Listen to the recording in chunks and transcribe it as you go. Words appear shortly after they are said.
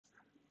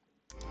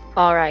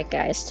Alright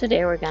guys,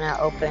 today we're gonna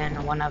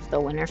open one of the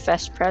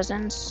Winterfest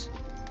presents,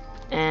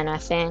 and I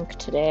think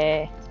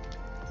today,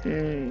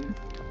 we'll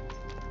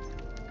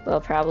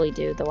probably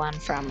do the one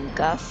from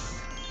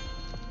Guff.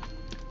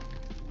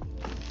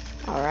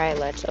 Alright,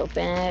 let's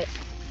open it.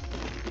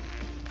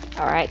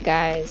 Alright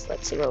guys,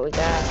 let's see what we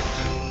got.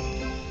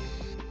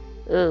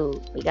 Ooh,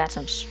 we got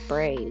some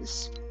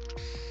sprays.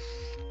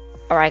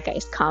 Alright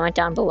guys, comment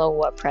down below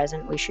what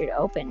present we should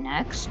open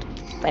next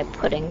by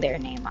putting their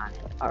name on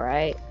it,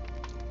 alright?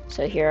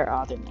 So here are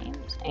all their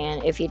names,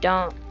 and if you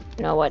don't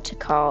know what to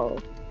call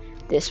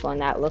this one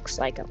that looks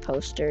like a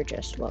poster,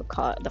 just we'll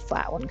call it the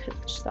flat one because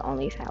it's the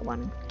only flat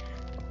one.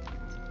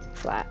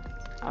 Flat.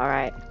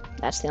 Alright,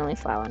 that's the only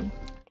flat one.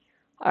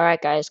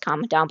 Alright guys,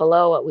 comment down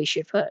below what we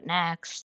should put next.